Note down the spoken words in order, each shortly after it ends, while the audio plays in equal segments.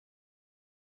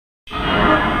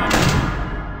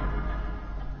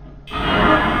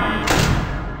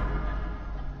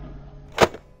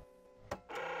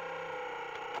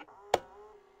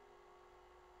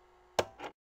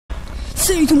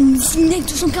Salut tout le monde, ici Nick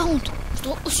 240. Je se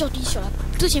trouve aujourd'hui sur la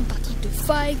deuxième partie de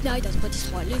Five Nights at Freddy's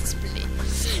 3 Let's Play.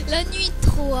 La nuit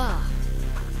 3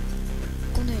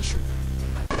 qu'on a échoué.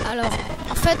 Alors,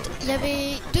 en fait, il y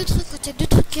avait deux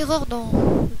trucs erreurs dans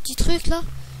le petit truc là.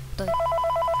 Attendez.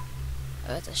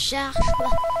 Ça charge là.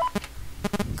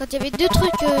 Quand il y avait deux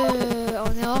trucs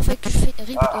en erreur, en fait, que je fais une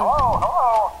rip.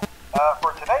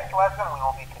 For today's lesson, we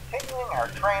will be continuing our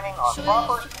training on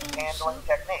proper handling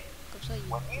techniques.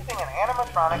 When using an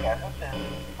animatronic as a suit,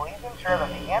 please ensure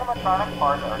that the animatronic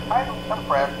parts are tightly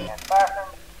compressed and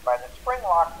fastened by the spring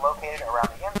locks located around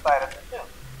the inside of the suit.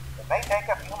 It may take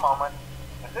a few moments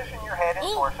to position your head and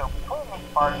torso between these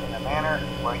parts in a manner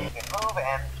where you can move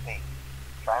and speak.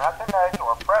 Try not to nudge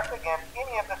or press against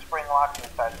any of the spring locks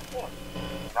inside the suit.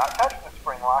 Do not touch the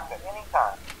spring locks at any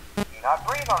time. Do not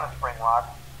breathe on the spring locks,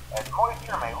 as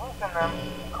moisture may loosen them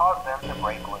and cause them to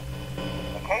break loose.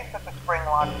 In the case that the spring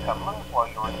locks come loose while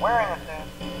you are wearing a suit,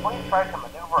 please try to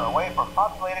maneuver away from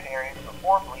populated areas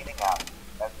before bleeding out,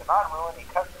 as to not ruin the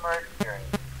customer experience.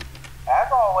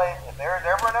 As always, if there is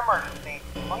ever an emergency,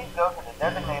 please go to the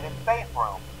designated safe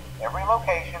room. Every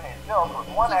location is built with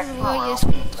one extra room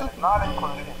that is not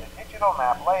included in the digital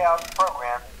map layouts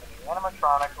programmed into the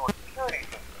animatronics or security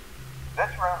system.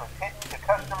 This room is hidden to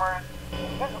customers,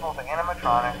 invisible to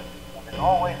animatronics, and is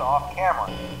always off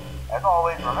camera. As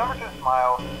always, remember to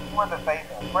smile toward the face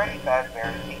of Freddy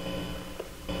Fazbear's teeth.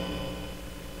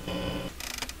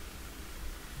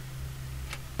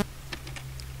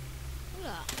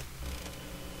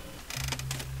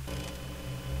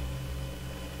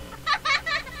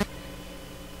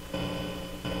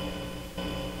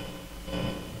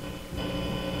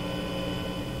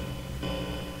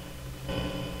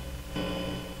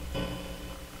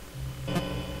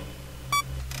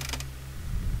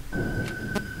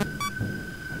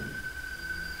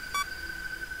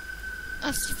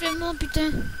 Un sifflement,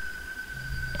 putain.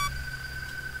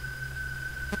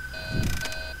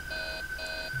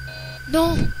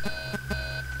 Non.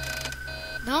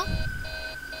 Non.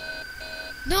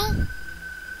 Non.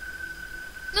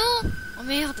 Non. Oh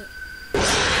merde.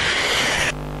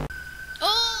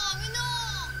 Oh mais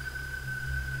non.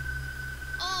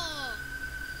 Oh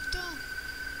putain.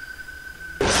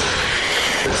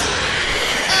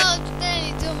 Oh putain, il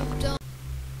est dur, putain.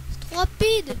 C'est trop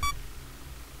rapide.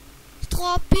 Trop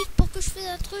rapide pour que je fasse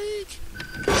un truc.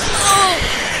 Oh.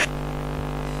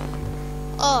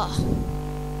 Oh.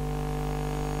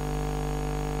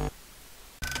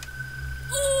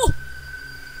 Oh.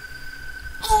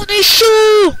 On est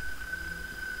chaud.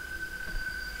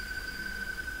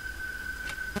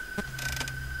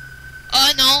 Oh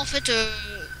non, en fait,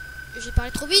 j'ai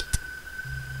parlé trop vite.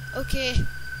 Ok.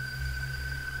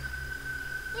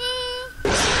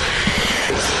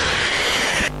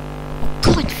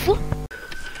 Encore une fois.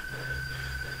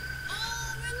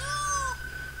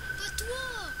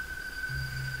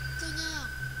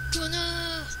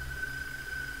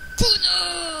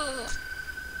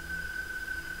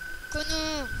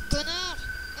 Connard!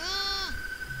 Ah!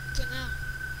 Connard!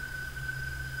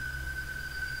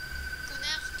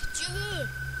 Connard, que tu veux?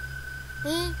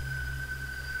 Hein?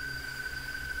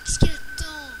 Qu'est-ce qu'il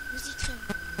attend? Vas-y, crève!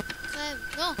 Crève!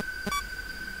 Non!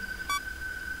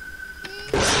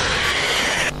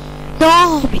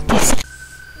 Non! Mais t'es ça!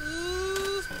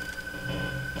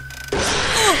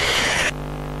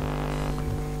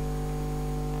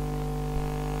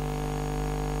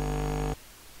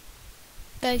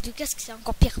 Avec le casque, c'est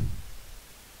encore pire.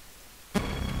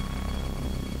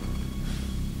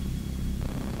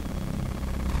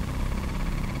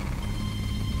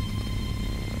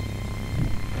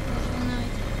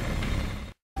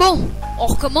 Bon, on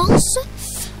recommence.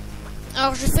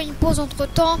 Alors, je fais une pause entre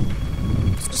temps.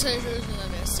 Parce que ça, j'en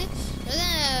avais assez.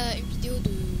 Là, une vidéo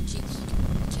de Jackie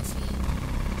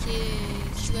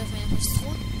qui jouait à Final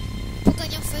Throne. Pour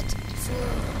gagner, en fait, il faut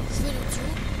jouer l'audio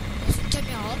dans une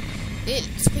caméra. Et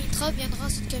Springtrap viendra à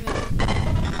cette caméra.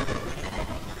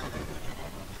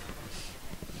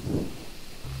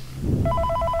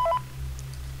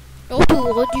 Le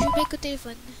retour du mec au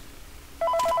téléphone.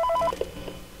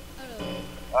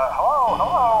 Hello.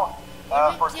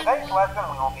 For today's lesson,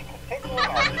 we will be continuing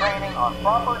our training on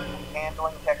proper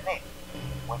handling techniques.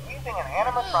 When using an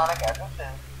animatronic as a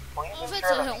suit, please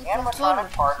ensure that the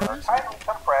animatronic parts are tightly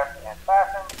compressed and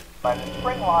fastened by the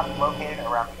spring locks located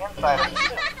around the inside of the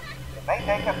suit. It may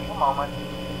take a few moments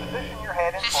to position your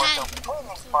head and torso between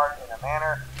these parts in a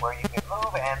manner where you can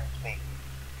move and speak.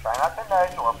 Try not to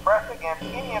nudge or press against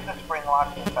any of the spring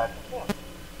locks inside the suit.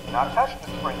 Do not touch the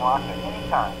spring locks at any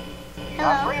time. Do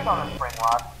not breathe on the spring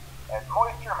locks, as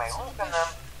moisture may loosen them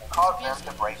and cause them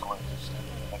to break loose.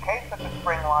 In case that the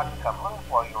spring locks come loose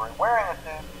while you are wearing a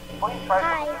suit, please try to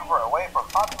maneuver away from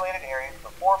populated areas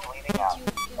before bleeding out,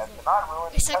 as to not ruin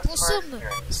the customer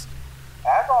experience.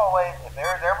 As always, if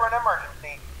there is ever an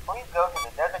emergency, please go to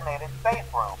the designated safe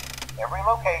room. Every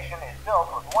location is built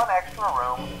with one extra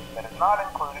room that is not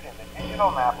included in the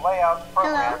digital map layouts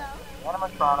programmed with the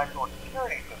animatronics or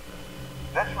security system.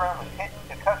 This room is hidden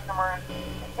to customers,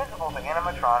 invisible to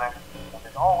animatronics, and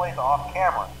is always off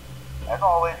camera. As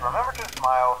always, remember to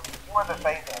smile. You are the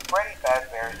face of Freddy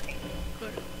Fazbear's teeth.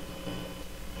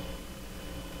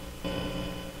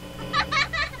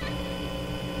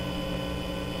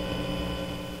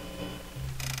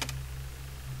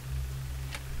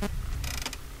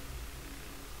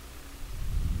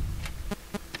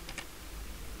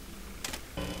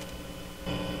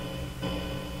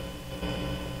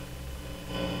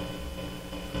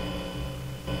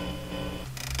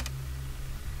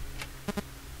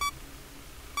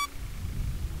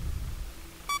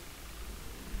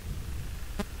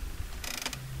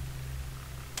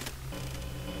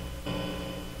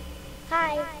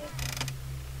 Hi.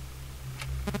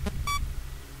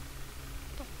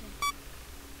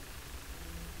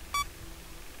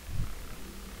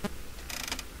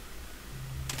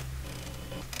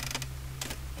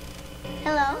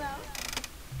 Hello.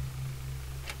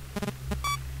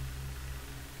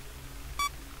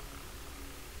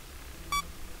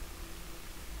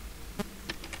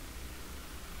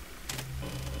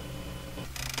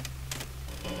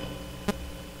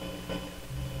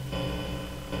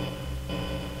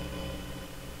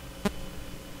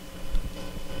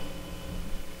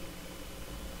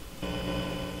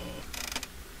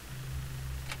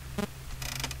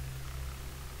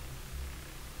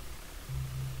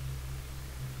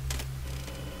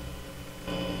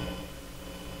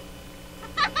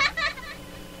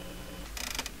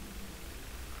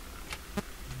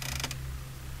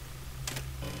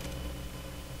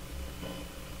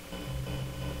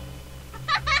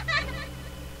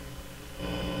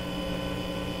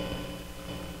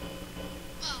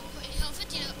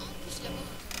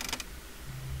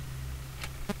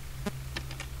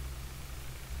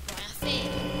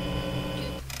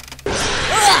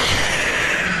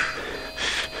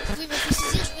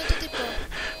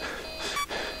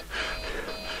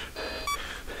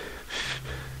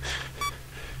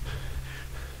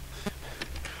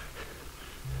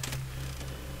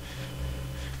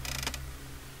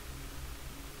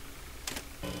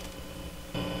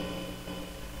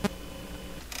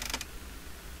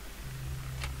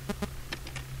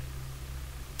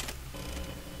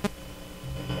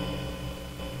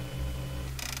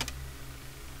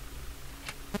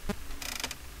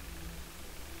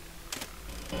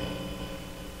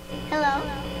 Hello.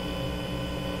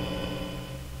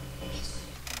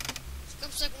 C'est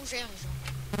comme ça qu'on gère les gens.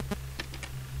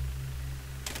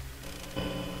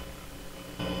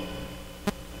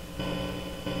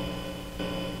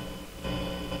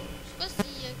 Je sais pas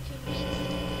s'il y a que lui.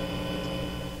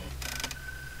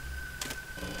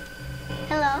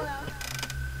 Hello.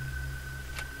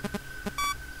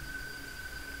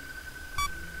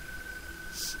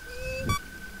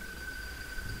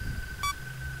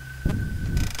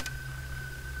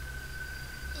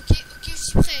 Ok, je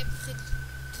suis prêt, Freddy.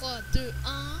 3, 2,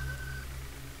 1.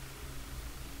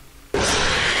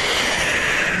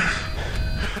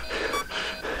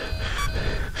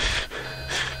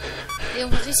 Et on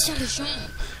va réussir les gens.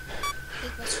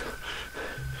 Peut-être pas sûr.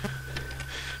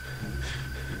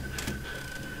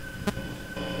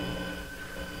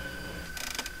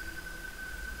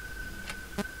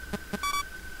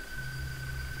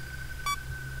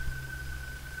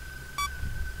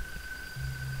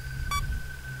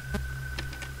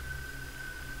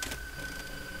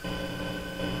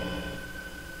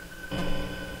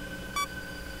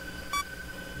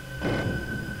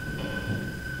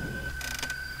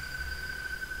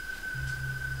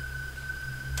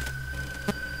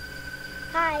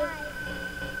 Hi.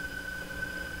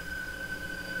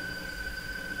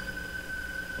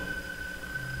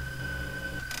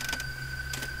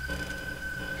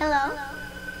 Hello.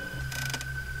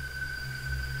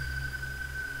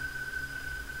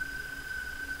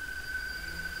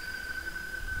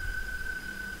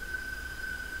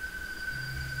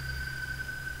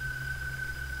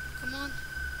 Come on.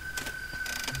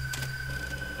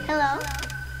 Hello.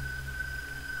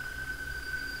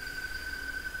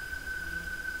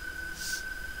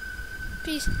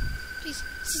 Please.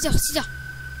 6 heures. 6 heures.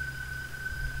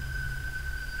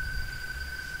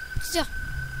 6 heures.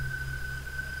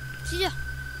 6 heures.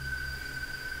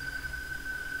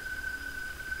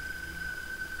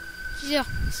 6 heures.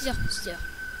 6 heures. 6 heures.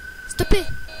 S'il te plaît.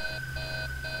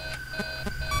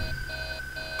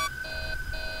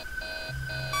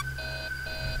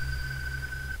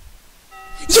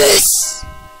 Yes!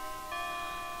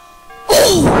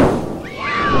 Oh!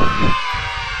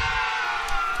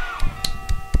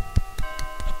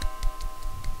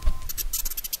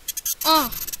 Ah!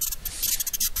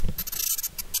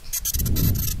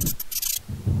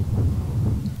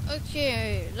 Ok,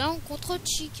 là on contrôle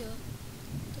Chica.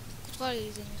 On contrôle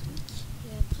les Amériques.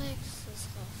 Et après, ça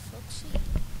sera Foxy.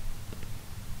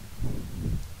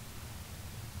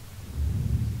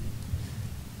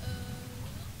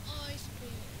 Oh, il se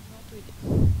plaît. Je vais un peu aider.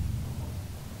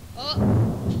 Oh!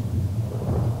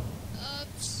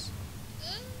 Oups.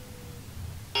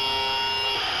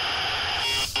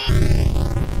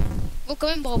 Bon, quand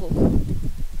même, bravo.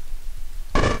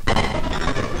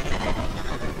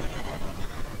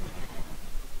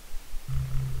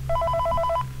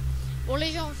 Bon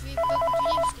les gens, je vais pas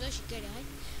continuer parce que là j'ai galéré.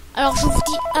 Alors je vous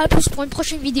dis à plus pour une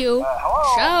prochaine vidéo.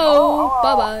 Ciao,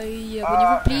 bye bye.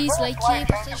 Abonnez-vous please, likez,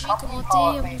 partagez,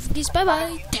 commentez. On vous dit bye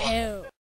bye. Ciao.